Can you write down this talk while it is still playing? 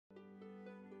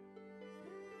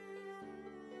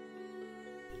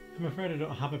I'm afraid I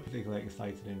don't have a particularly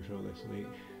exciting intro this week.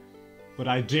 But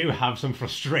I do have some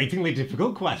frustratingly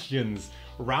difficult questions.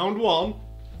 Round 1,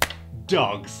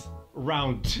 dogs.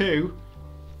 Round 2,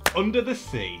 under the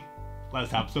sea.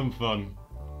 Let's have some fun.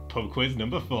 Pub quiz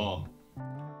number 4.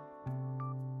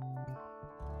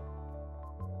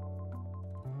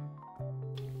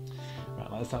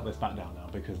 Right, let's set this back down now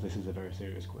because this is a very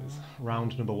serious quiz.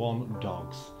 Round number 1,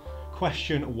 dogs.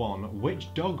 Question 1.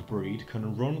 Which dog breed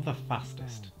can run the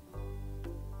fastest?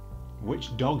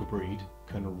 Which dog breed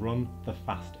can run the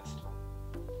fastest?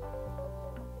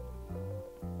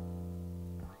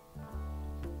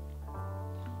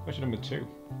 Question number 2.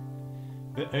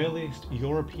 The earliest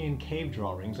European cave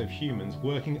drawings of humans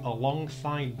working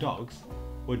alongside dogs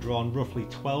were drawn roughly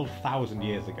 12,000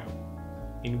 years ago.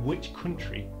 In which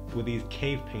country were these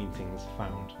cave paintings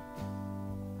found?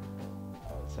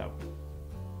 So,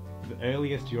 the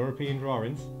earliest European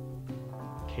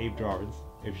cave drawings,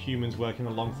 of humans working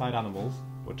alongside animals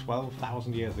were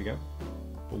 12,000 years ago,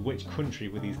 but which country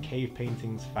were these cave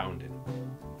paintings found in?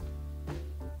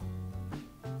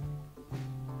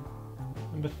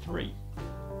 Number 3.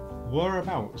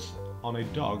 Whereabouts on a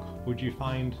dog would you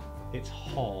find its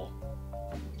haw?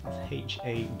 That's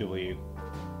H-A-W.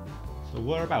 So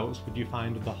whereabouts would you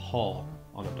find the haw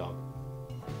on a dog?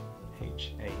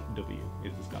 H-A-W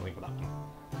is the spelling for that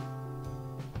one.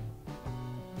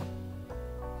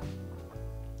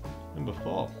 Number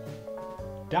 4.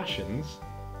 Dachshunds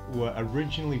were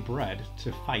originally bred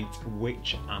to fight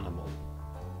which animal?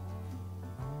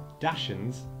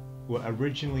 Dachshunds were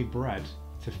originally bred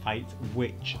to fight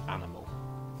which animal?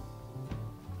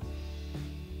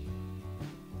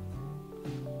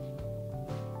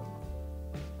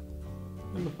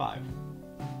 Number 5.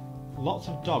 Lots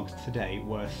of dogs today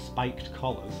wear spiked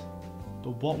collars,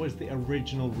 but what was the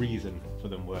original reason for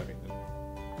them wearing them?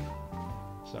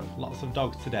 So, lots of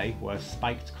dogs today wear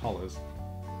spiked collars,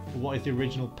 but what is the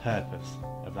original purpose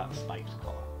of that spiked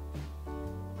collar?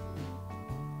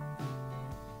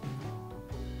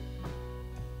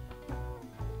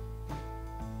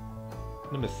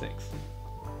 Number 6.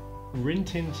 Rin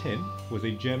Tin Tin was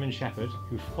a German Shepherd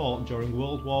who fought during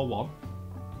World War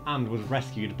I and was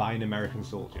rescued by an American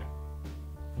soldier.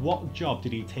 What job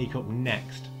did he take up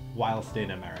next whilst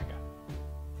in America?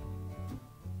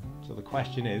 So the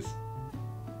question is,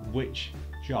 which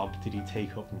job did he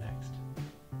take up next?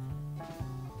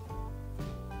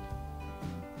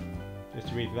 Just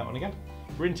to read through that one again.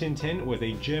 Rin Tin Tin was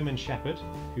a German Shepherd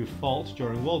who fought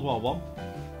during World War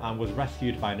I and was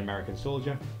rescued by an American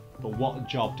soldier, but what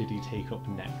job did he take up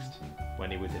next when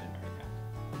he was in America?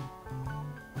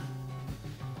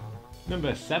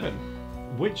 Number 7.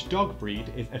 Which dog breed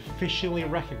is officially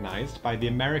recognised by the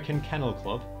American Kennel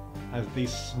Club as the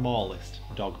smallest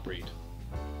dog breed?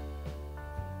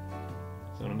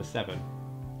 So number 7.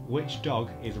 Which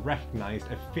dog is recognised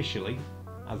officially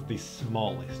as the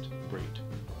smallest breed?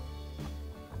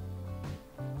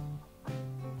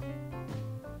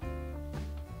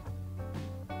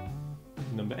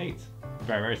 Number 8.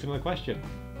 Very, very similar question.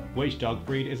 Which dog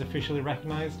breed is officially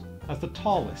recognised as the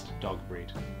tallest dog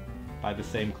breed by the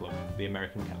same club, the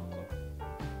American Kennel Club?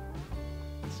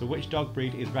 So which dog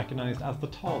breed is recognised as the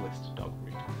tallest dog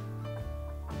breed?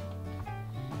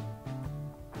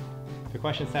 For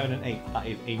question 7 and 8, that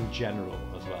is in general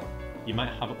as well. You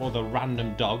might have other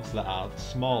random dogs that are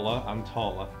smaller and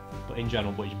taller, but in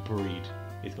general, which breed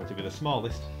is going to be the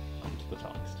smallest and the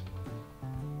tallest?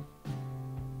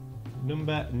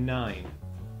 Number 9.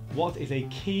 What is a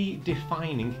key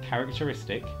defining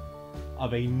characteristic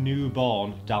of a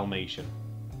newborn Dalmatian?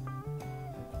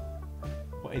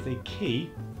 What is a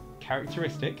key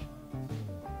characteristic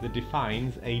that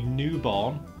defines a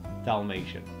newborn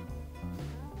Dalmatian?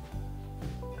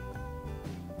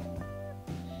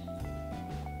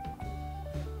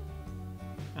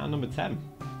 And number 10.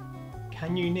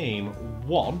 Can you name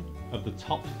one of the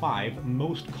top 5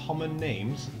 most common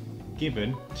names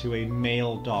given to a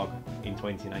male dog in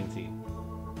 2019?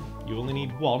 You only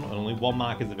need one, and only one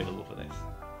mark is available for this.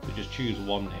 So just choose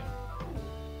one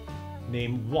name.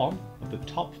 Name one of the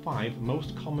top 5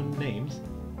 most common names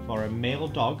for a male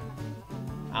dog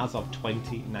as of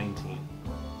 2019.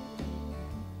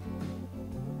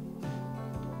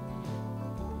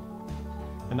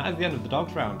 And that is the end of the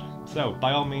dogs round. So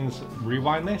by all means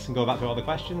rewind this and go back to all the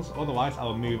questions, otherwise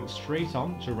I'll move straight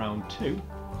on to round 2,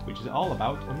 which is all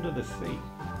about under the sea.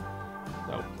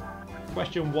 So,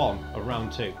 question 1 of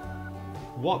round 2.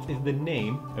 What is the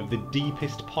name of the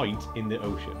deepest point in the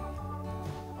ocean?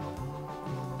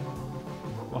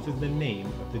 What is the name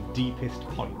of the deepest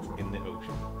point in the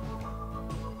ocean?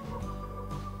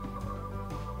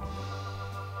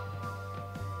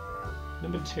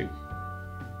 Number 2.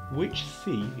 Which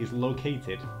sea is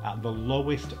located at the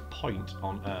lowest point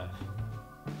on Earth?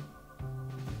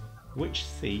 Which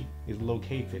sea is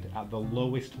located at the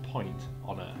lowest point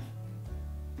on Earth?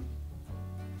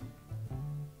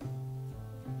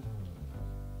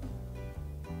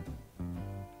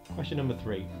 Question number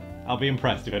 3. I'll be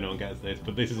impressed if anyone gets this,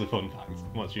 but this is a fun fact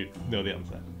once you know the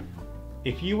answer.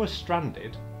 If you were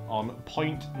stranded on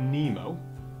Point Nemo,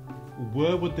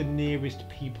 where would the nearest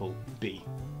people be?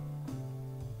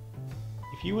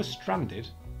 If you were stranded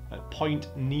at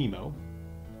Point Nemo,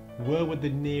 where would the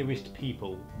nearest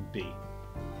people be?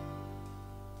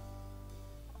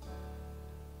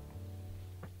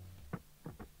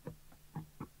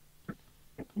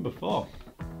 Number 4.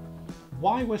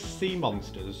 Why were sea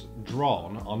monsters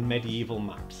drawn on medieval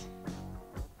maps?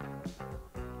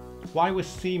 Why were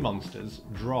sea monsters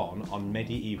drawn on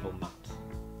medieval maps?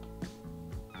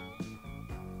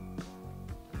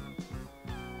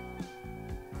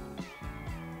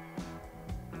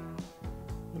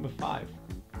 Number 5.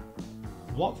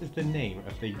 What is the name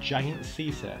of the giant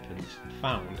sea serpent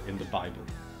found in the Bible?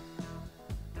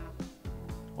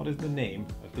 What is the name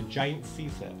of the giant sea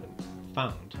serpent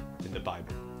found in the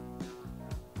Bible?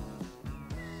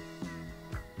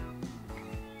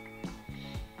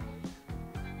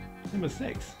 Number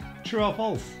 6. True or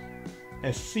false?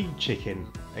 A sea chicken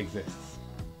exists.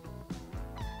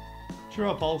 True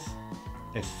or false?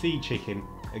 A sea chicken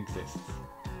exists.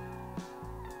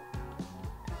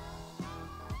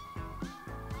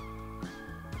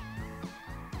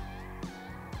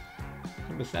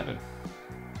 Number 7.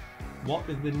 What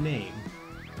is the name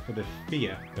for the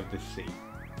fear of the sea?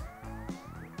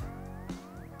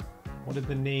 What is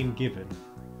the name given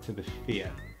to the fear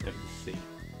of the sea?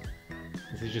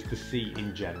 This is just the sea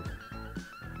in general.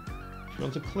 If you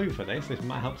want a clue for this, this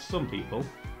might help some people.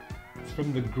 It's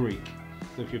from the Greek,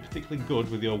 so if you're particularly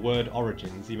good with your word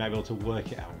origins, you might be able to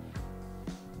work it out.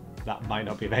 That might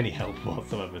not be of any help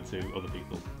whatsoever to other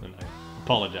people, and I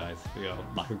apologise for your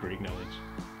lack of Greek knowledge.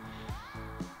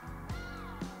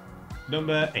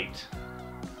 Number 8.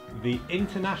 The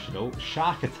International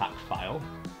Shark Attack File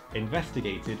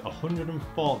investigated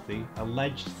 140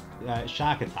 alleged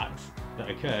shark attacks that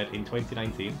occurred in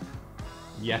 2019.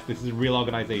 Yes, this is a real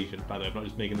organisation, by the way, I'm not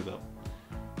just making this up.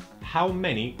 How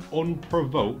many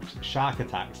unprovoked shark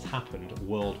attacks happened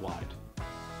worldwide?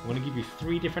 I'm going to give you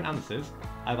 3 different answers.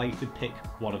 I'd like you to pick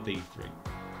one of these 3.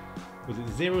 Was it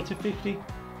 0 to 50,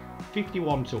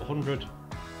 51 to 100,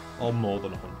 or more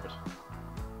than 100?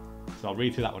 So I'll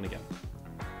read through that one again.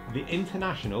 The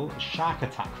International Shark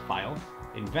Attack File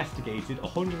investigated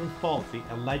 140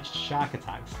 alleged shark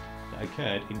attacks that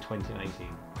occurred in 2019.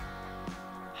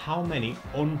 How many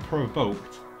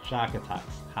unprovoked shark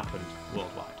attacks happened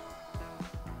worldwide?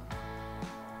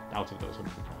 Out of those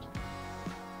 140.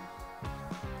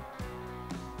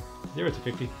 0 to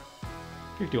 50,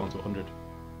 51 to 100,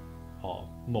 or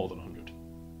more than 100.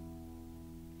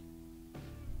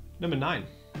 Number 9.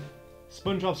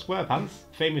 SpongeBob SquarePants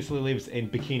famously lives in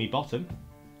Bikini Bottom,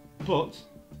 but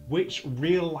which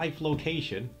real-life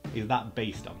location is that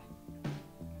based on?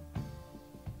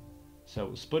 So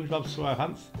SpongeBob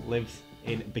SquarePants lives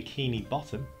in Bikini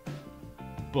Bottom,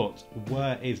 but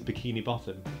where is Bikini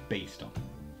Bottom based on?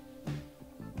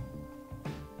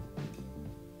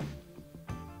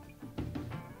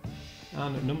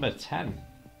 And number 10.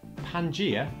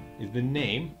 Pangaea is the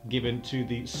name given to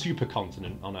the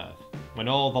supercontinent on Earth, when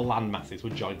all the land masses were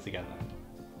joined together.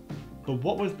 But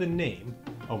what was the name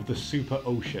of the super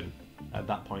ocean at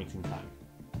that point in time?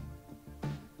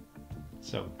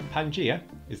 So, Pangaea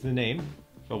is the name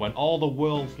for when all the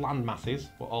world's land masses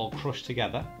were all crushed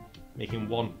together, making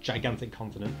one gigantic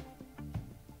continent.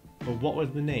 But what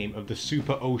was the name of the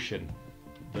super ocean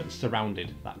that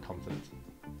surrounded that continent?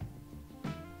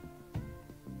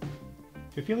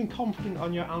 If you're feeling confident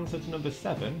on your answer to number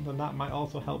 7, then that might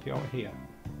also help you out here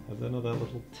as another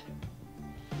little tip.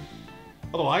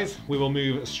 Otherwise, we will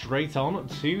move straight on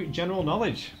to general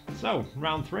knowledge. So,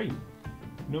 round 3.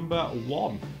 Number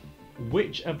 1.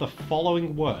 Which of the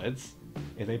following words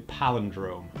is a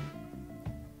palindrome?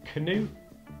 Canoe,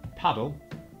 paddle,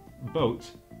 boat,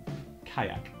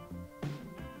 kayak.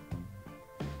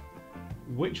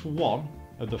 Which one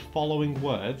of the following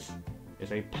words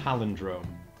is a palindrome?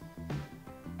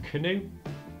 Canoe,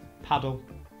 paddle,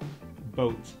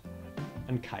 boat,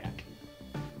 and kayak.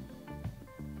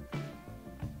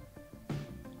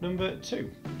 Number 2.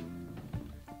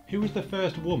 Who was the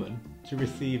first woman to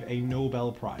receive a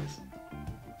Nobel Prize?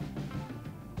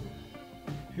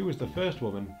 Who was the first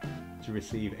woman to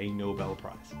receive a Nobel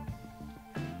Prize?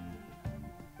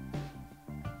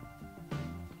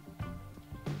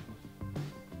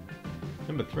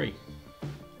 Number 3.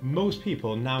 Most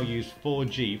people now use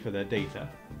 4G for their data,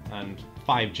 and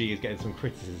 5G is getting some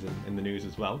criticism in the news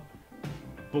as well.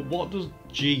 But what does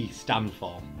G stand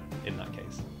for in that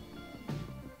case?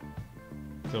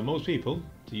 So most people,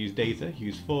 to use data,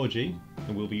 use 4G,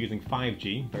 and we'll be using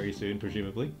 5G very soon,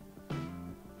 presumably.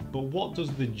 But what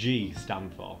does the G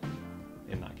stand for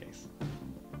in that case?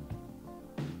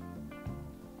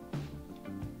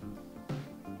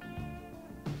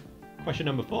 Question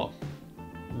number 4.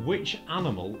 Which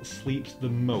animal sleeps the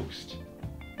most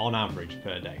on average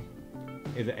per day?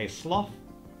 Is it a sloth,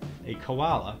 a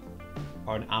koala,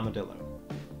 or an armadillo?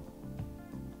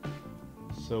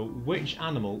 So which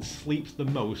animal sleeps the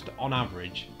most on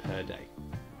average per day?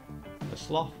 A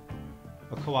sloth,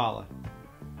 a koala,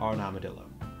 or an armadillo?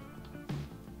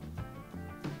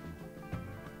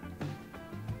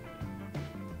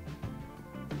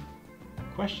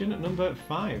 Question number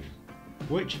 5.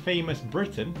 Which famous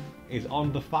Briton is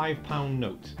on the £5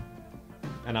 note?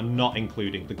 And I'm not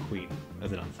including the Queen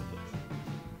as an answer for this.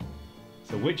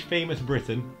 So which famous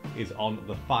Briton is on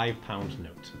the £5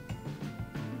 note?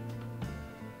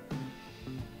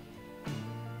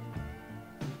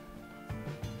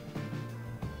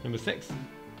 Number 6.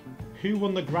 Who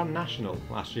won the Grand National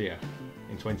last year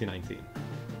in 2019?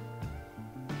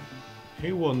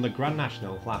 Who won the Grand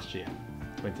National last year,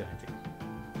 2019?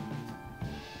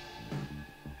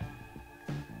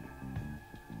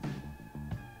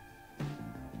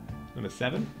 Number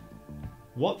 7.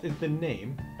 What is the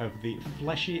name of the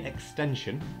fleshy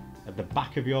extension at the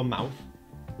back of your mouth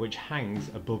which hangs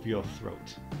above your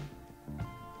throat?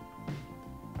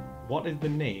 What is the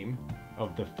name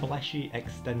of the fleshy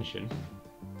extension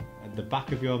at the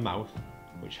back of your mouth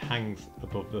which hangs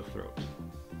above the throat?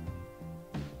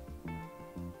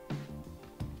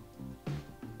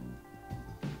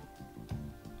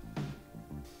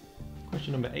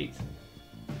 Question number 8.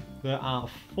 There are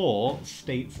 4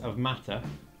 states of matter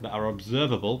that are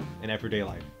observable in everyday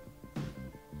life.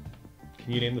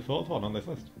 Can you name the 4th one on this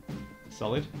list?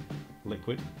 Solid,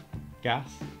 liquid, gas,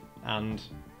 and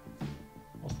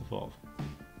what's the 4th?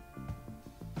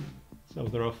 So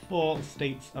there are 4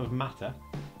 states of matter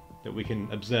that we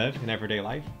can observe in everyday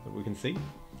life, that we can see.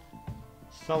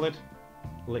 Solid,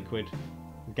 liquid,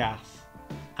 gas,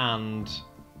 and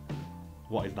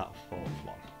what is that 4th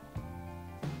one?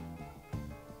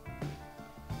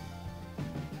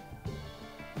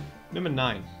 Number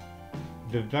 9.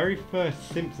 The very first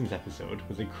Simpsons episode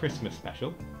was a Christmas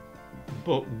special,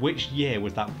 but which year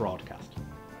was that broadcast?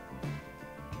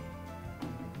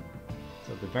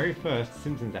 So the very first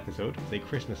Simpsons episode was a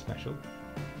Christmas special.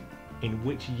 In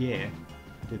which year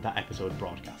did that episode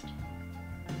broadcast?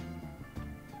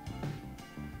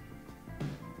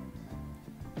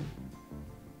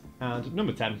 And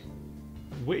number 10.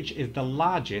 Which is the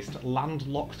largest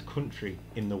landlocked country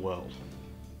in the world?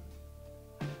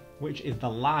 Which is the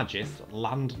largest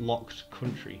landlocked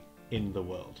country in the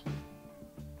world?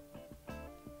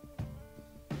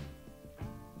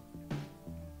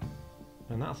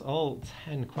 And that's all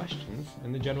 10 questions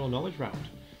in the general knowledge round.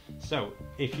 So,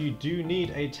 if you do need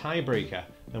a tiebreaker,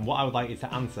 then what I would like you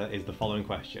to answer is the following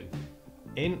question.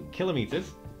 In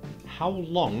kilometres, how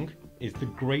long is the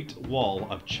Great Wall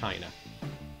of China?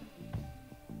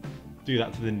 Do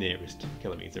that to the nearest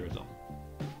kilometre as well.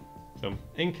 So,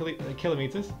 in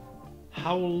kilometres,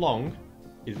 how long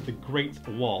is the Great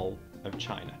Wall of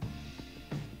China?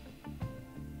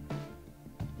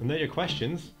 And there are your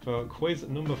questions for quiz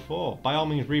number 4. By all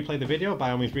means replay the video,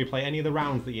 by all means replay any of the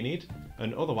rounds that you need,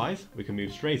 and otherwise we can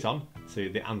move straight on to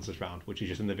the answers round, which is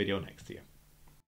just in the video next to you.